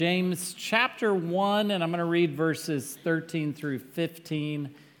James chapter 1, and I'm going to read verses 13 through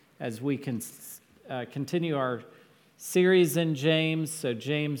 15 as we can continue our series in James. So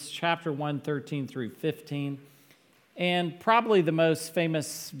James chapter 1, 13 through 15. And probably the most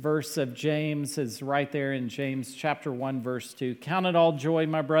famous verse of James is right there in James chapter 1, verse 2. Count it all joy,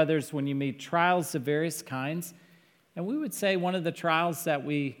 my brothers, when you meet trials of various kinds. And we would say one of the trials that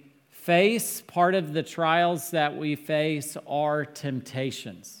we face, part of the trials that we face are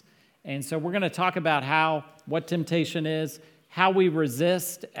temptations. And so we're going to talk about what temptation is, how we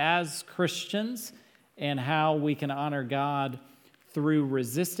resist as Christians, and how we can honor God through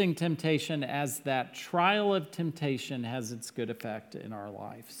resisting temptation as that trial of temptation has its good effect in our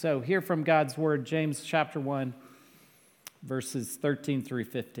life. So hear from God's word, James chapter 1, verses 13 through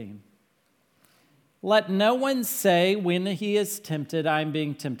 15. Let no one say when he is tempted, I am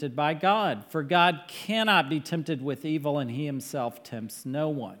being tempted by God. For God cannot be tempted with evil, and he himself tempts no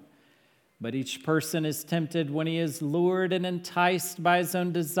one. But each person is tempted when he is lured and enticed by his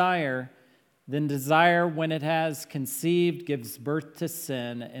own desire. Then desire, when it has conceived, gives birth to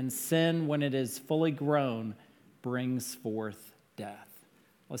sin. And sin, when it is fully grown, brings forth death.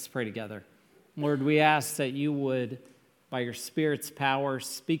 Let's pray together. Lord, we ask that you would, by your Spirit's power,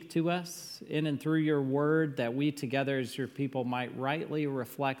 speak to us in and through your word, that we together as your people might rightly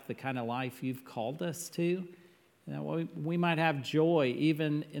reflect the kind of life you've called us to, and that we might have joy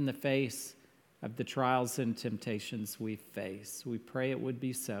even in the face of the trials and temptations we face. We pray it would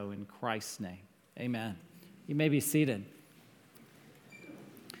be so in Christ's name. Amen. You may be seated.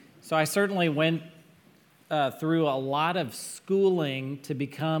 So I certainly went through a lot of schooling to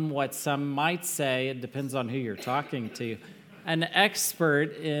become what some might say, it depends on who you're talking to, an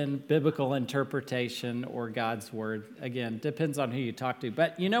expert in biblical interpretation or God's word. Again, depends on who you talk to.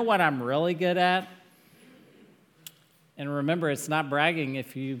 But you know what I'm really good at? And remember, it's not bragging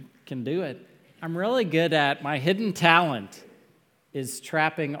if you can do it. I'm really good at, my hidden talent is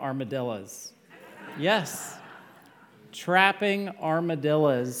trapping armadillos. Yes, trapping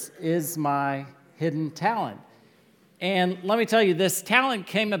armadillos is my hidden talent. And let me tell you, this talent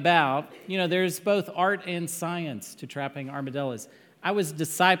came about, there's both art and science to trapping armadillos. I was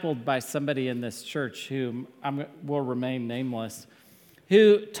discipled by somebody in this church who will remain nameless,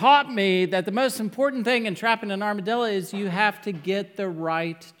 who taught me that the most important thing in trapping an armadillo is you have to get the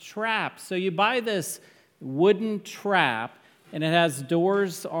right trap. So you buy this wooden trap, and it has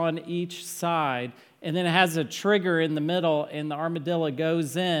doors on each side, and then it has a trigger in the middle, and the armadillo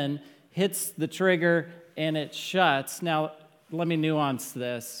goes in, hits the trigger, and it shuts. Now, let me nuance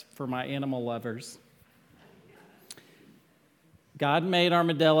this for my animal lovers. God made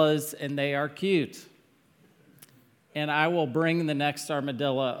armadillos, and they are cute. And I will bring the next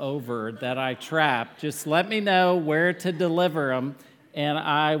armadillo over that I trap. Just let me know where to deliver them, and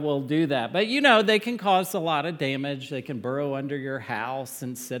I will do that. But they can cause a lot of damage. They can burrow under your house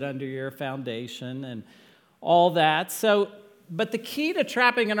and sit under your foundation and all that. But the key to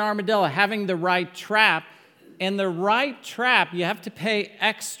trapping an armadillo, having the right trap, and the right trap, you have to pay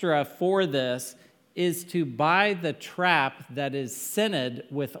extra for this, is to buy the trap that is scented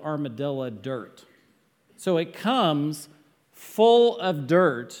with armadillo dirt. So it comes full of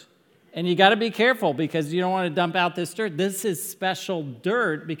dirt, and you got to be careful because you don't want to dump out this dirt. This is special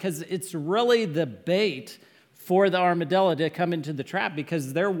dirt because it's really the bait for the armadillo to come into the trap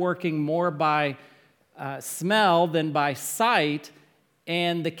because they're working more by smell than by sight.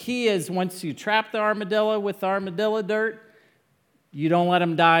 And the key is once you trap the armadillo with the armadillo dirt, you don't let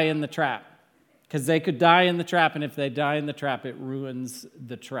them die in the trap because they could die in the trap, and if they die in the trap, it ruins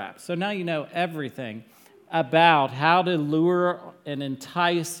the trap. So now you know everything about how to lure and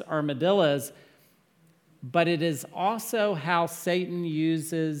entice armadillos, but it is also how Satan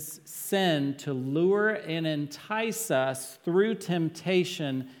uses sin to lure and entice us through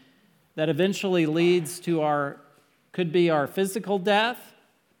temptation that eventually leads to could be our physical death,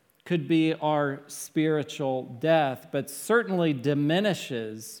 could be our spiritual death, but certainly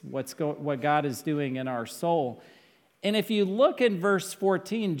diminishes what God is doing in our soul. And if you look in verse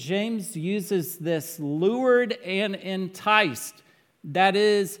 14, James uses this lured and enticed, that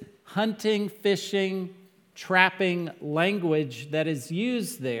is hunting, fishing, trapping language that is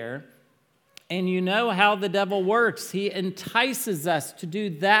used there. And you know how the devil works. He entices us to do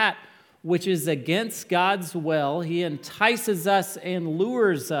that which is against God's will. He entices us and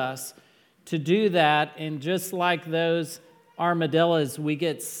lures us to do that. And just like those armadillos, we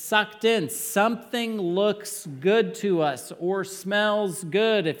get sucked in. Something looks good to us or smells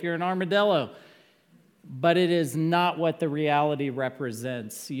good if you're an armadillo. but it is not what the reality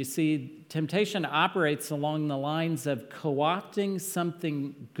represents. You see, temptation operates along the lines of co-opting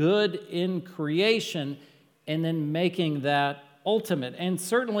something good in creation and then making that ultimate. And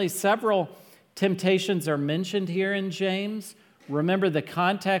certainly several temptations are mentioned here in James. Remember the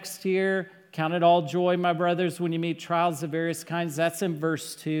context here. Count it all joy, my brothers, when you meet trials of various kinds. That's in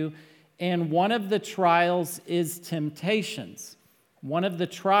verse 2. And one of the trials is temptations. One of the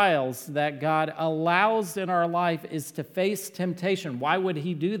trials that God allows in our life is to face temptation. Why would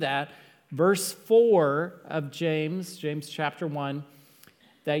he do that? Verse 4 of James chapter 1,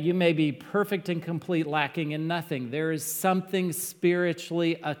 that you may be perfect and complete, lacking in nothing. There is something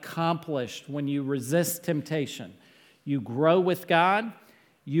spiritually accomplished when you resist temptation. You grow with God.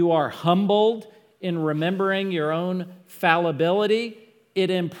 You are humbled in remembering your own fallibility.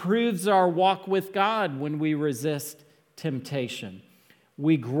 It improves our walk with God when we resist temptation.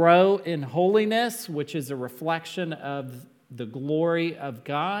 We grow in holiness, which is a reflection of the glory of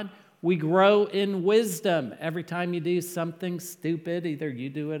God. We grow in wisdom. Every time you do something stupid, either you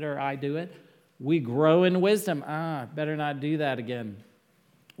do it or I do it, we grow in wisdom. Better not do that again.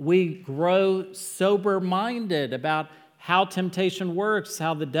 We grow sober-minded about how temptation works,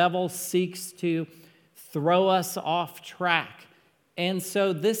 how the devil seeks to throw us off track. And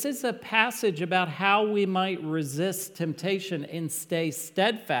so this is a passage about how we might resist temptation and stay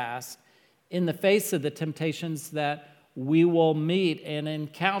steadfast in the face of the temptations that we will meet and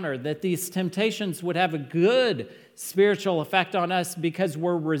encounter, that these temptations would have a good spiritual effect on us because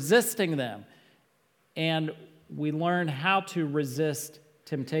we're resisting them. And we learn how to resist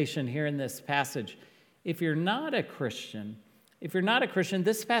temptation here in this passage. If you're not a Christian,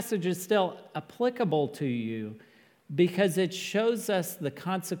 this passage is still applicable to you because it shows us the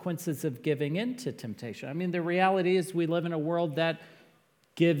consequences of giving into temptation. I mean, the reality is we live in a world that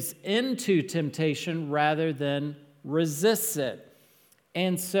gives into temptation rather than resists it.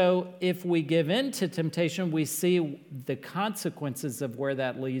 And so if we give in to temptation, we see the consequences of where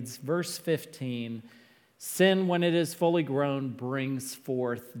that leads. Verse 15, sin, when it is fully grown, brings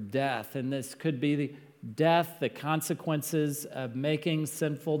forth death. And this could be the death, the consequences of making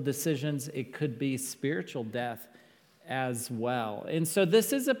sinful decisions. It could be spiritual death as well. And so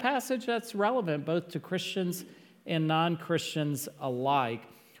this is a passage that's relevant both to Christians and non-Christians alike.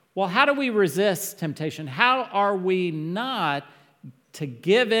 Well, how do we resist temptation? How are we not to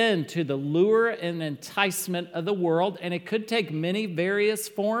give in to the lure and enticement of the world? And it could take many various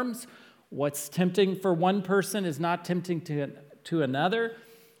forms. What's tempting for one person is not tempting to another.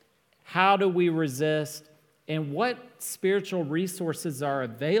 How do we resist? And what spiritual resources are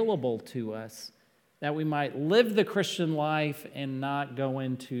available to us that we might live the Christian life and not go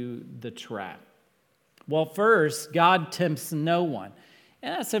into the trap? Well, first, God tempts no one.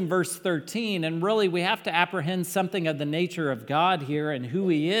 And that's in verse 13. And really, we have to apprehend something of the nature of God here and who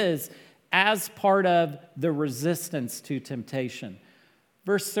he is as part of the resistance to temptation.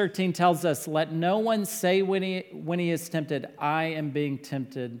 Verse 13 tells us, let no one say when he is tempted, I am being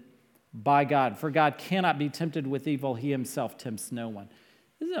tempted by God. For God cannot be tempted with evil. He himself tempts no one.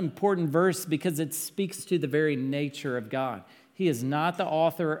 This is an important verse because it speaks to the very nature of God. He is not the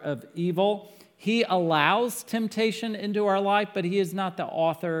author of evil. He allows temptation into our life, but he is not the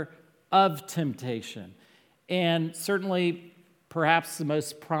author of temptation. And certainly, perhaps the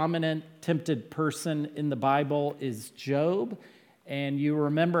most prominent tempted person in the Bible is Job. And you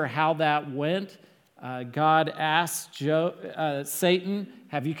remember how that went. God asked Satan,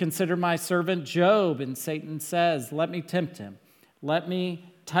 have you considered my servant Job? And Satan says, let me tempt him. Let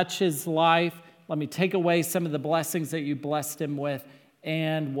me touch his life. Let me take away some of the blessings that you blessed him with,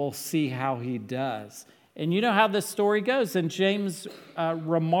 and we'll see how he does. And you know how this story goes. And James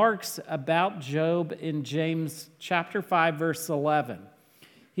remarks about Job in James chapter 5, verse 11.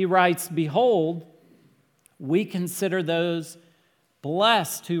 He writes, behold, we consider those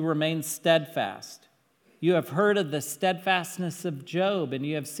blessed who remain steadfast. You have heard of the steadfastness of Job, and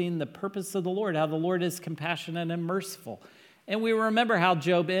you have seen the purpose of the Lord, how the Lord is compassionate and merciful. And we remember how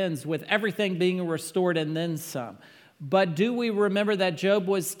Job ends with everything being restored and then some. But do we remember that Job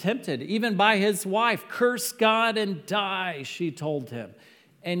was tempted, even by his wife? Curse God and die, she told him.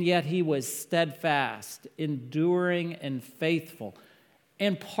 And yet he was steadfast, enduring and faithful.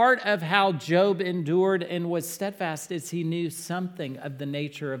 And part of how Job endured and was steadfast is he knew something of the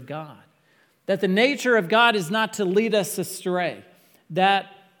nature of God. That the nature of God is not to lead us astray. That,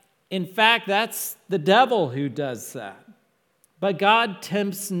 in fact, that's the devil who does that. But God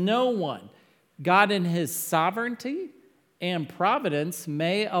tempts no one. God in his sovereignty and providence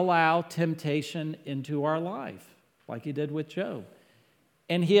may allow temptation into our life, like he did with Job.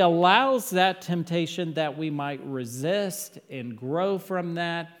 And he allows that temptation that we might resist and grow from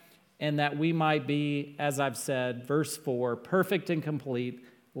that, and that we might be, as I've said, verse 4, perfect and complete,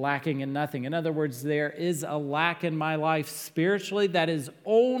 lacking in nothing. In other words, there is a lack in my life spiritually that is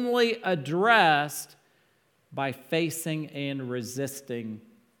only addressed by facing and resisting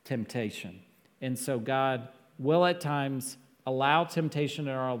temptation. And so God will at times allow temptation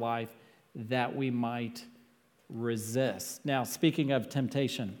in our life that we might resist. Now, speaking of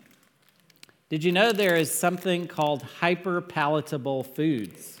temptation, did you know there is something called hyperpalatable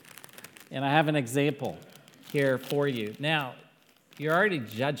foods? And I have an example here for you. Now, you're already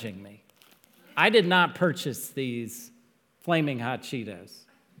judging me. I did not purchase these Flaming Hot Cheetos.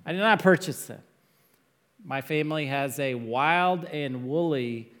 I did not purchase them. My family has a wild and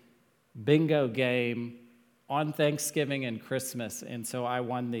woolly bingo game on Thanksgiving and Christmas, and so I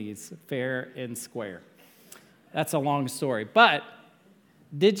won these fair and square. That's a long story. But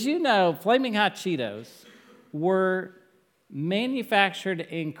did you know Flaming Hot Cheetos were manufactured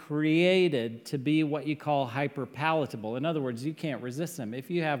and created to be what you call hyperpalatable? In other words, you can't resist them. If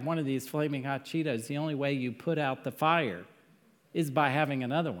you have one of these Flaming Hot Cheetos, the only way you put out the fire is by having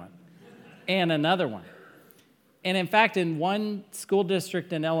another one and another one. And in fact, in one school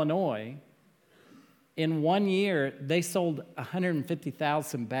district in Illinois, in 1 year, they sold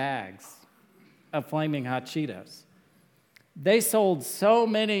 150,000 bags of Flaming Hot Cheetos. They sold so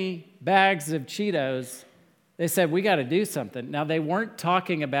many bags of Cheetos, they said, we got to do something. Now, they weren't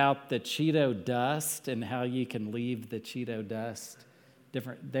talking about the Cheeto dust and how you can leave the Cheeto dust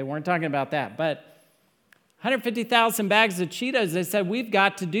different. They weren't talking about that. But 150,000 bags of Cheetos, they said, we've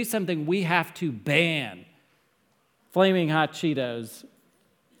got to do something. We have to ban Flaming Hot Cheetos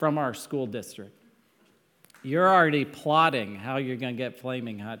from our school district. You're already plotting how you're going to get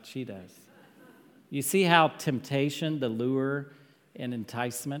Flaming Hot Cheetos. You see how temptation, the lure, and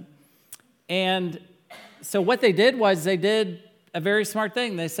enticement. And so what they did was they did a very smart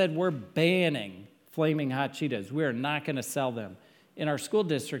thing. They said, we're banning Flaming Hot Cheetos. We are not going to sell them in our school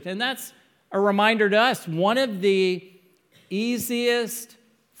district. And that's a reminder to us. One of the easiest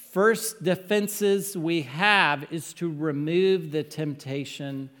first defenses we have is to remove the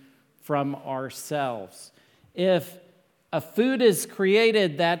temptation from ourselves. If a food is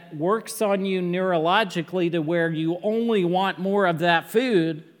created that works on you neurologically to where you only want more of that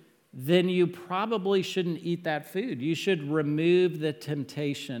food, then you probably shouldn't eat that food. You should remove the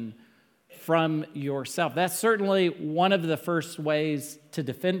temptation from yourself. That's certainly one of the first ways to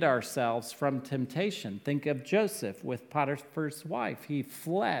defend ourselves from temptation. Think of Joseph with Potiphar's wife. He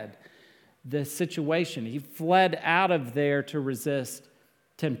fled the situation. He fled out of there to resist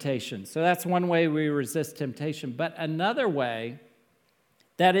temptation. So that's one way we resist temptation. But another way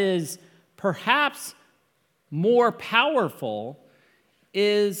that is perhaps more powerful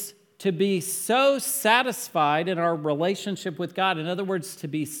is to be so satisfied in our relationship with God. In other words, to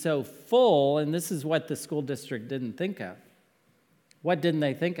be so full, and this is what the school district didn't think of. What didn't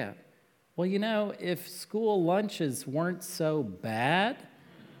they think of? Well, you know, if school lunches weren't so bad,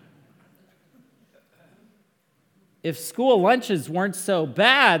 then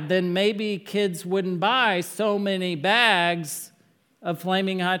maybe kids wouldn't buy so many bags of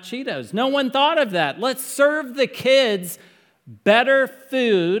Flaming Hot Cheetos. No one thought of that. Let's serve the kids better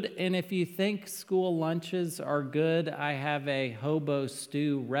food. And if you think school lunches are good, I have a hobo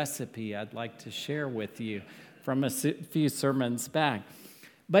stew recipe I'd like to share with you from a few sermons back.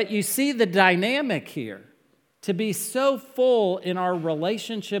 But you see the dynamic here. To be so full in our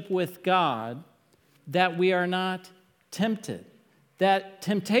relationship with God that we are not tempted. That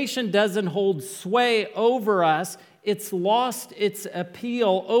temptation doesn't hold sway over us. It's lost its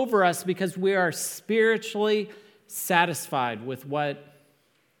appeal over us because we are spiritually satisfied with what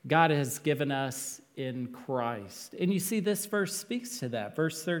God has given us in Christ. And you see, this verse speaks to that,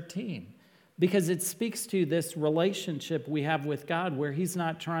 verse 13, because it speaks to this relationship we have with God where He's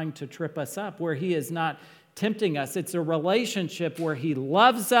not trying to trip us up, where He is not tempting us. It's a relationship where He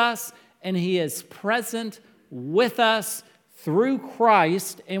loves us and He is present with us through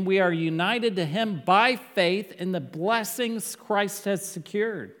Christ, and we are united to Him by faith, and the blessings Christ has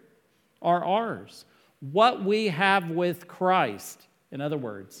secured are ours. What we have with Christ, in other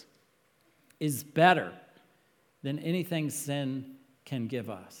words, is better than anything sin can give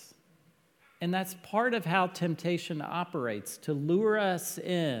us. And that's part of how temptation operates, to lure us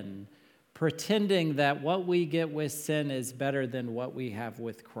in, pretending that what we get with sin is better than what we have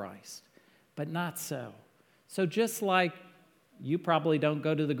with Christ. But not so. So just like you probably don't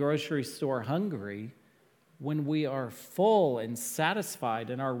go to the grocery store hungry, when we are full and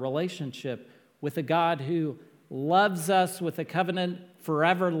satisfied in our relationship with a God who loves us with a covenant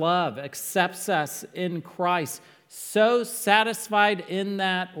forever love, accepts us in Christ, so satisfied in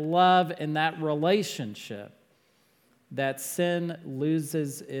that love and that relationship that sin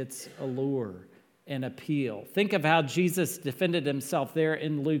loses its allure and appeal. Think of how Jesus defended himself there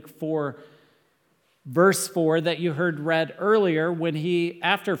in Luke 4, verse 4 that you heard read earlier, when he,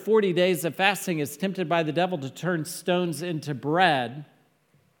 after 40 days of fasting, is tempted by the devil to turn stones into bread.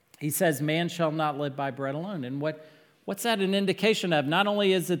 He says, man shall not live by bread alone. And what's that an indication of? Not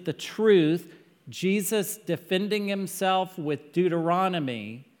only is it the truth, Jesus defending himself with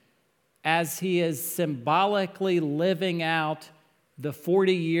Deuteronomy as he is symbolically living out the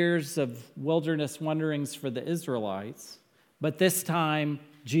 40 years of wilderness wanderings for the Israelites. But this time,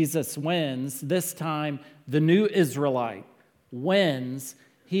 Jesus wins. This time, the new Israelite wins.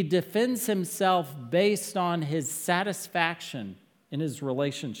 He defends himself based on his satisfaction in his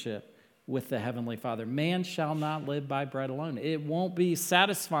relationship with the Heavenly Father. Man shall not live by bread alone. It won't be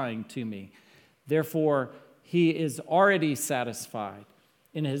satisfying to me. Therefore, he is already satisfied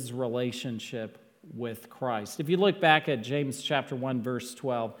in his relationship with Christ. If you look back at James chapter 1, verse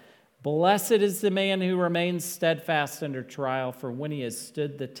 12, blessed is the man who remains steadfast under trial, for when he has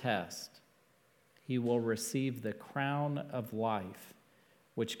stood the test, he will receive the crown of life,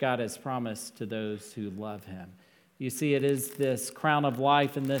 which God has promised to those who love him. You see, it is this crown of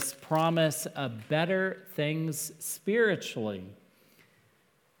life and this promise of better things spiritually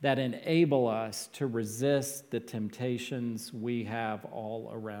that enable us to resist the temptations we have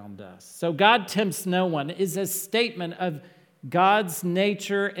all around us. So God tempts no one is a statement of God's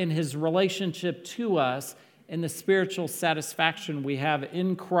nature and his relationship to us and the spiritual satisfaction we have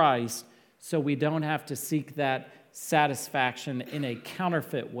in Christ, so we don't have to seek that satisfaction in a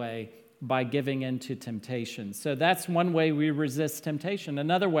counterfeit way by giving in to temptation. So that's one way we resist temptation.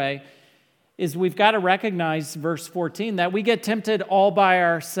 Another way is we've got to recognize, verse 14, that we get tempted all by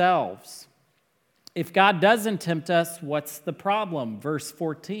ourselves. If God doesn't tempt us, what's the problem? Verse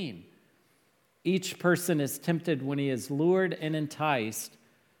 14. Each person is tempted when he is lured and enticed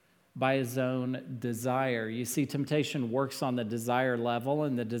by his own desire. You see, temptation works on the desire level,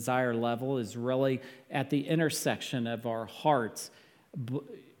 and the desire level is really at the intersection of our hearts.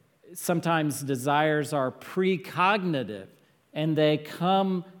 Sometimes desires are precognitive, and they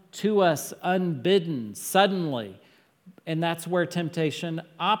come to us unbidden, suddenly. And that's where temptation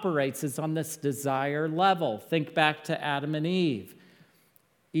operates, is on this desire level. Think back to Adam and Eve.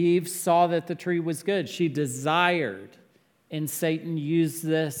 Eve saw that the tree was good. She desired, and Satan used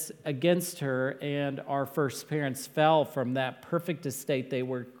this against her, and our first parents fell from that perfect estate they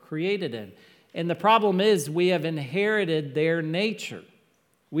were created in. And the problem is we have inherited their nature.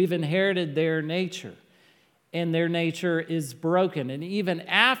 We've inherited their nature, and their nature is broken. And even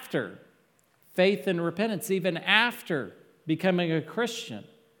after faith and repentance, even after becoming a Christian,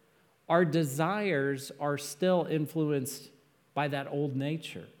 our desires are still influenced by that old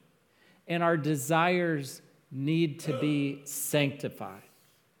nature. And our desires need to be sanctified,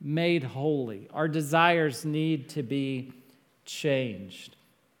 made holy. Our desires need to be changed.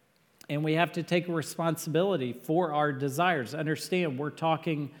 And we have to take responsibility for our desires. Understand, we're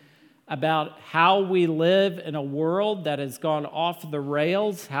talking about how we live in a world that has gone off the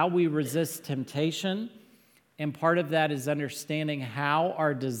rails, how we resist temptation. And part of that is understanding how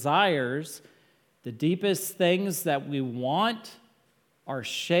our desires, the deepest things that we want, are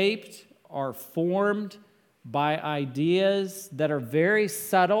shaped, are formed by ideas that are very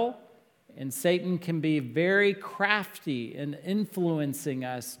subtle, and Satan can be very crafty in influencing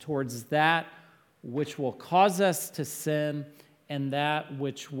us towards that which will cause us to sin and that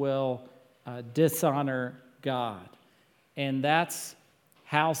which will dishonor God. And that's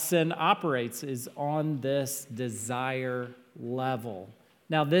how sin operates, is on this desire level.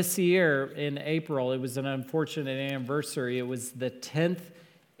 Now, this year in April, it was an unfortunate anniversary. It was the 10th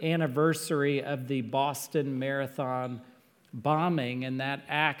anniversary of the Boston Marathon bombing and that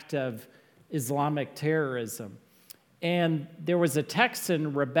act of Islamic terrorism. And there was a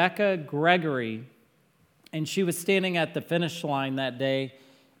Texan, Rebecca Gregory, and she was standing at the finish line that day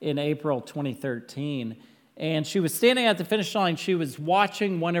in April 2013. And she was standing at the finish line. She was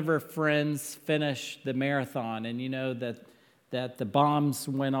watching one of her friends finish the marathon. And you know that the bombs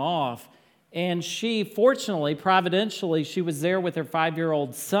went off. And she, fortunately, providentially, she was there with her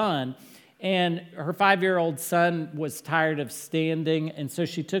 5-year-old son. And her 5-year-old son was tired of standing. And so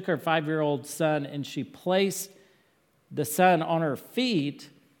she took her 5-year-old son and she placed the son on her feet.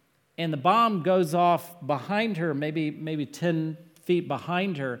 And the bomb goes off behind her, maybe 10 feet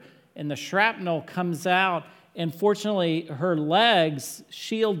behind her. And the shrapnel comes out. And fortunately, her legs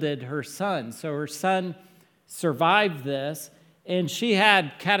shielded her son. So her son survived this, and she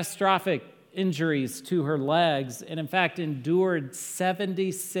had catastrophic injuries to her legs, and in fact endured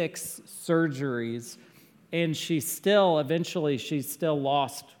 76 surgeries, and she still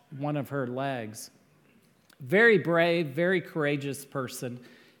lost one of her legs. Very brave, very courageous person,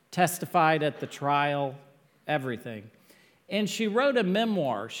 testified at the trial, everything. And she wrote a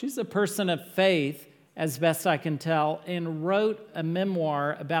memoir. She's a person of faith, as best I can tell, and wrote a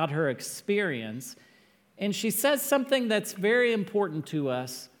memoir about her experience. And she says something that's very important to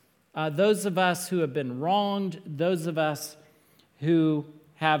us, those of us who have been wronged, those of us who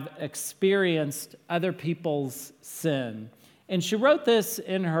have experienced other people's sin. And she wrote this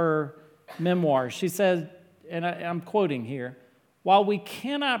in her memoir. She said, and I'm quoting here, "While we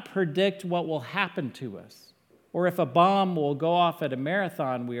cannot predict what will happen to us, or if a bomb will go off at a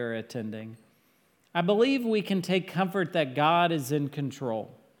marathon we are attending, I believe we can take comfort that God is in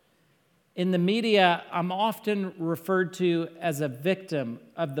control. In the media, I'm often referred to as a victim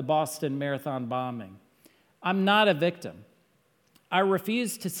of the Boston Marathon bombing. I'm not a victim. I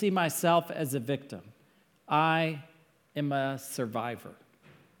refuse to see myself as a victim. I am a survivor."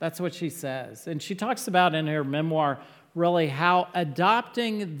 That's what she says. And she talks about in her memoir really how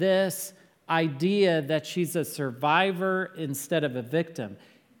adopting this idea that she's a survivor instead of a victim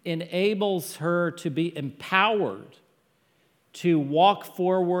enables her to be empowered to walk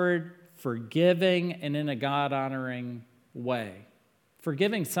forward forgiving and in a God-honoring way.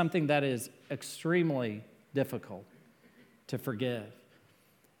 Forgiving something that is extremely difficult to forgive.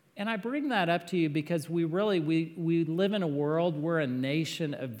 And I bring that up to you because we live in a world, we're a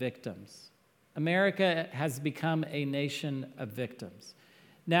nation of victims. America has become a nation of victims.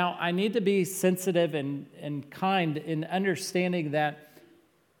 Now, I need to be sensitive and kind in understanding that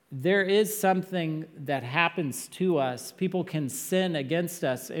there is something that happens to us. People can sin against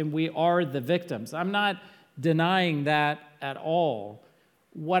us, and we are the victims. I'm not denying that at all.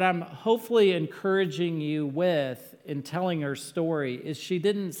 What I'm hopefully encouraging you with in telling her story is she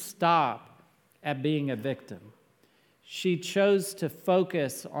didn't stop at being a victim. She chose to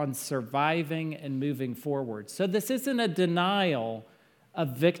focus on surviving and moving forward. So this isn't a denial of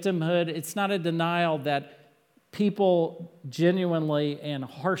victimhood. It's not a denial that people genuinely and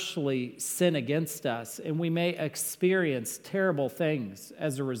harshly sin against us, and we may experience terrible things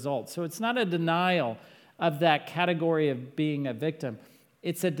as a result. So it's not a denial of that category of being a victim.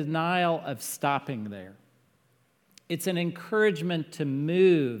 It's a denial of stopping there. It's an encouragement to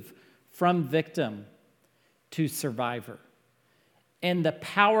move from victim to survivor. And the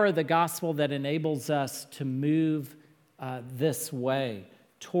power of the gospel that enables us to move this way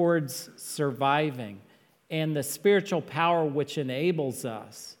towards surviving, and the spiritual power which enables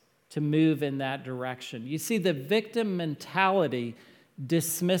us to move in that direction. You see, the victim mentality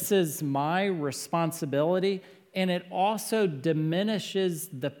dismisses my responsibility, and it also diminishes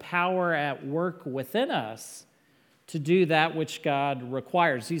the power at work within us to do that which God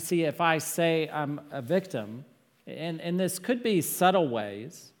requires. You see, if I say I'm a victim, and this could be subtle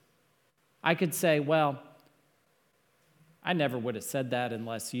ways, I could say, well, I never would have said that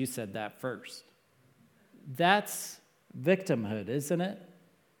unless you said that first. That's victimhood, isn't it?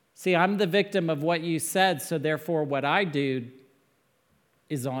 See, I'm the victim of what you said, so therefore what I do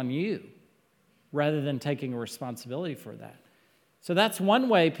is on you, rather than taking responsibility for that. So that's one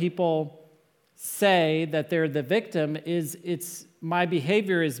way people say that they're the victim, is it's my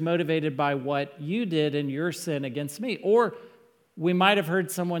behavior is motivated by what you did in your sin against me. Or we might have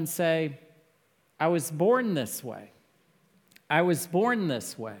heard someone say, I was born this way. I was born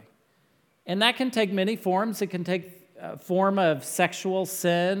this way. And that can take many forms. It can take a form of sexual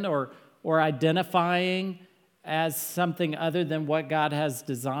sin or identifying as something other than what God has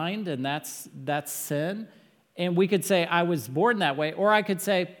designed, and that's sin. And we could say, I was born that way. Or I could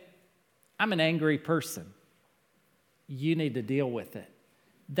say, I'm an angry person. You need to deal with it.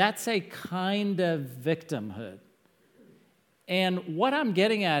 That's a kind of victimhood. And what I'm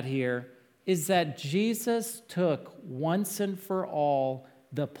getting at here is that Jesus took once and for all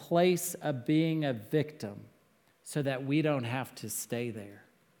the place of being a victim so that we don't have to stay there.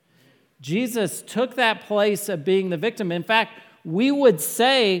 Jesus took that place of being the victim. In fact, we would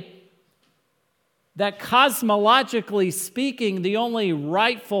say that cosmologically speaking, the only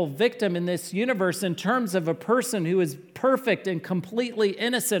rightful victim in this universe in terms of a person who is perfect and completely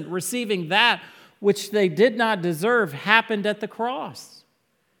innocent, receiving that which they did not deserve, happened at the cross.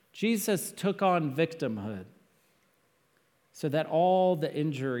 Jesus took on victimhood so that all the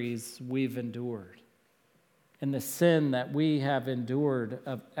injuries we've endured and the sin that we have endured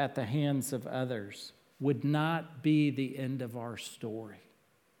at the hands of others would not be the end of our story.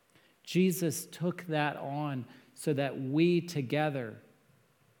 Jesus took that on so that we together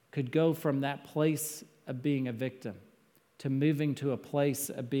could go from that place of being a victim to moving to a place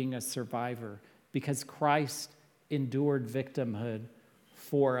of being a survivor, because Christ endured victimhood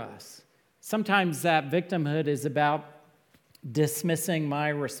for us. Sometimes that victimhood is about dismissing my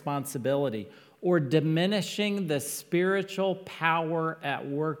responsibility or diminishing the spiritual power at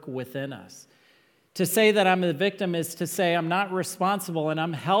work within us. To say that I'm a victim is to say I'm not responsible and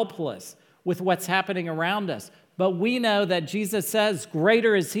I'm helpless with what's happening around us. But we know that Jesus says,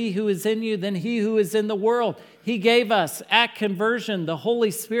 greater is he who is in you than he who is in the world. He gave us at conversion the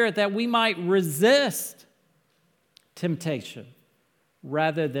Holy Spirit that we might resist temptation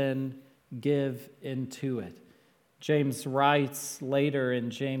rather than give into it. James writes later in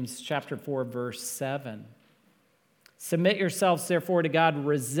James chapter 4, verse 7, submit yourselves therefore to God,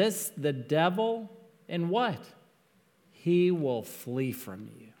 resist the devil, and what? He will flee from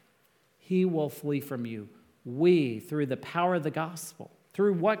you. He will flee from you. We, through the power of the gospel,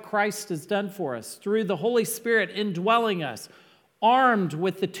 through what Christ has done for us, through the Holy Spirit indwelling us, armed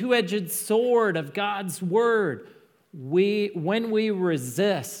with the two-edged sword of God's word, when we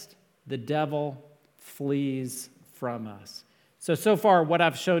resist, the devil flees from us. So far what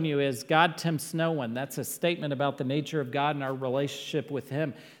I've shown you is God tempts no one. That's a statement about the nature of God and our relationship with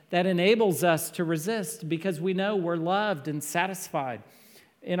him that enables us to resist because we know we're loved and satisfied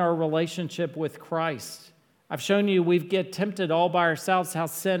in our relationship with Christ. I've shown you we get tempted all by ourselves, how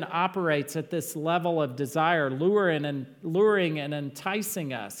sin operates at this level of desire, luring and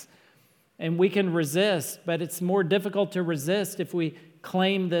enticing us. And we can resist, but it's more difficult to resist if we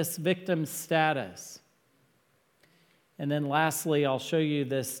claim this victim status. And then lastly, I'll show you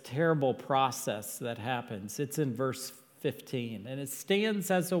this terrible process that happens. It's in verse 15, and it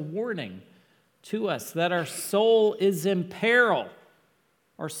stands as a warning to us that our soul is in peril.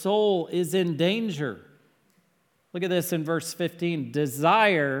 Our soul is in danger. Look at this in verse 15.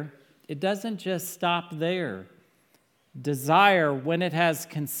 Desire, it doesn't just stop there. Desire, when it has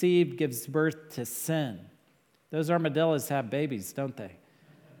conceived, gives birth to sin. Those armadillos have babies, don't they?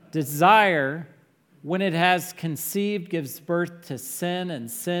 Desire, when it has conceived, gives birth to sin, and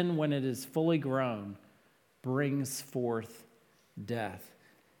sin, when it is fully grown, brings forth death.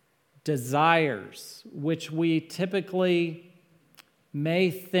 Desires, which we typically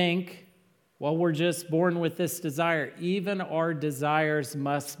may think, well, we're just born with this desire. Even our desires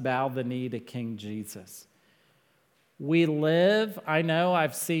must bow the knee to King Jesus. We live, I know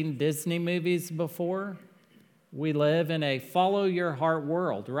I've seen Disney movies before. We live in a follow your heart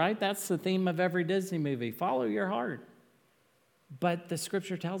world, right? That's the theme of every Disney movie, follow your heart. But the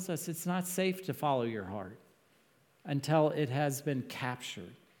scripture tells us it's not safe to follow your heart until it has been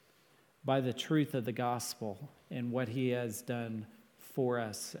captured by the truth of the gospel and what he has done for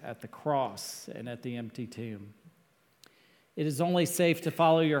us at the cross and at the empty tomb. It is only safe to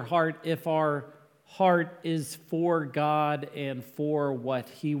follow your heart if our heart is for God and for what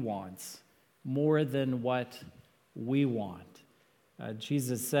he wants, more than what we want.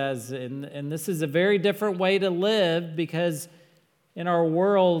 Jesus says, and this is a very different way to live, because in our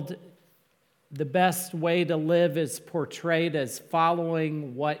world, the best way to live is portrayed as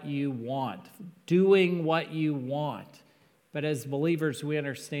following what you want, doing what you want. But as believers, we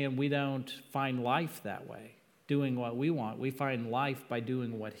understand we don't find life that way, doing what we want. We find life by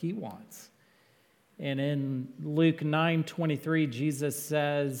doing what he wants. And in Luke 9:23, Jesus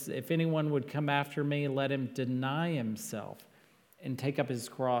says, if anyone would come after me, let him deny himself and take up his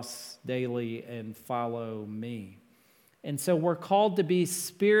cross daily and follow me. And so we're called to be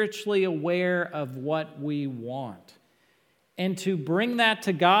spiritually aware of what we want and to bring that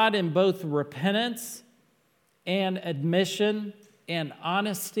to God in both repentance and admission and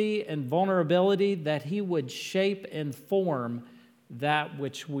honesty and vulnerability, that he would shape and form that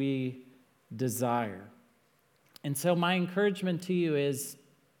which we desire. And so my encouragement to you is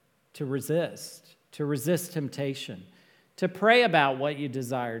to resist temptation, to pray about what you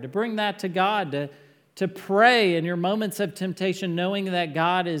desire, to bring that to God, to pray in your moments of temptation, knowing that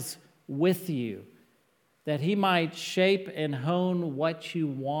God is with you, that he might shape and hone what you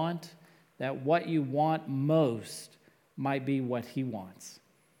want, that what you want most might be what he wants.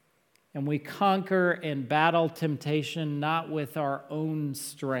 And we conquer and battle temptation not with our own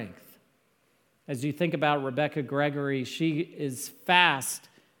strength. As you think about Rebecca Gregory, she is fast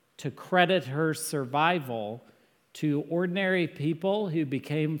to credit her survival to ordinary people who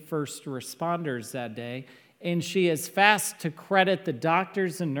became first responders that day. And she is fast to credit the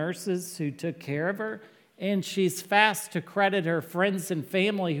doctors and nurses who took care of her And she's fast to credit her friends and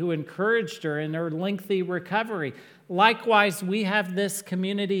family who encouraged her in her lengthy recovery. Likewise, we have this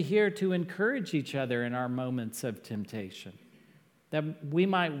community here to encourage each other in our moments of temptation, that we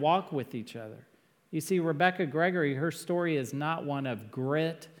might walk with each other. You see, Rebecca Gregory, her story is not one of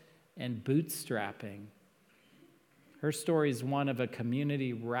grit and bootstrapping. Her story is one of a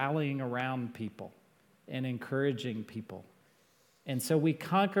community rallying around people and encouraging people. And so we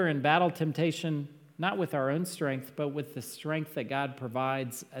conquer and battle temptation not with our own strength, but with the strength that God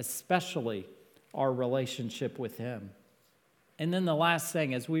provides, especially our relationship with Him. And then the last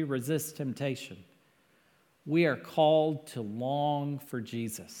thing, as we resist temptation, we are called to long for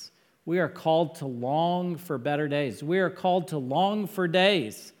Jesus. We are called to long for better days. We are called to long for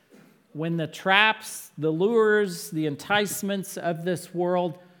days when the traps, the lures, the enticements of this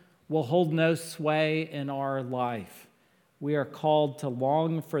world will hold no sway in our life. We are called to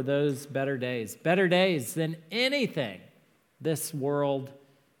long for those better days than anything this world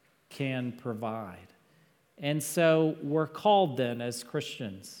can provide. And so we're called then as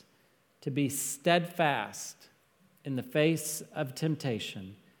Christians to be steadfast in the face of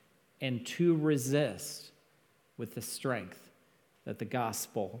temptation and to resist with the strength that the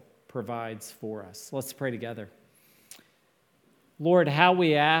gospel provides for us. Let's pray together. Lord, how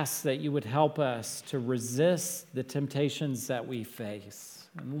we ask that you would help us to resist the temptations that we face.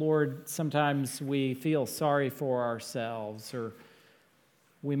 And Lord, sometimes we feel sorry for ourselves, or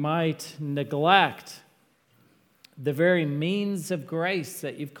we might neglect the very means of grace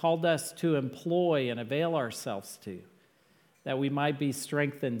that you've called us to employ and avail ourselves to, that we might be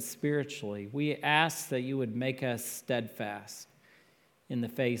strengthened spiritually. We ask that you would make us steadfast in the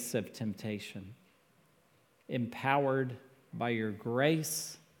face of temptation, empowered by your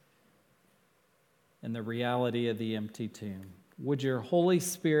grace and the reality of the empty tomb. Would your Holy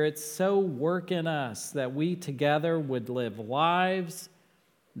Spirit so work in us that we together would live lives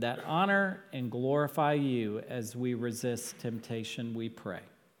that honor and glorify you as we resist temptation, we pray.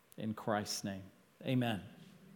 In Christ's name, amen.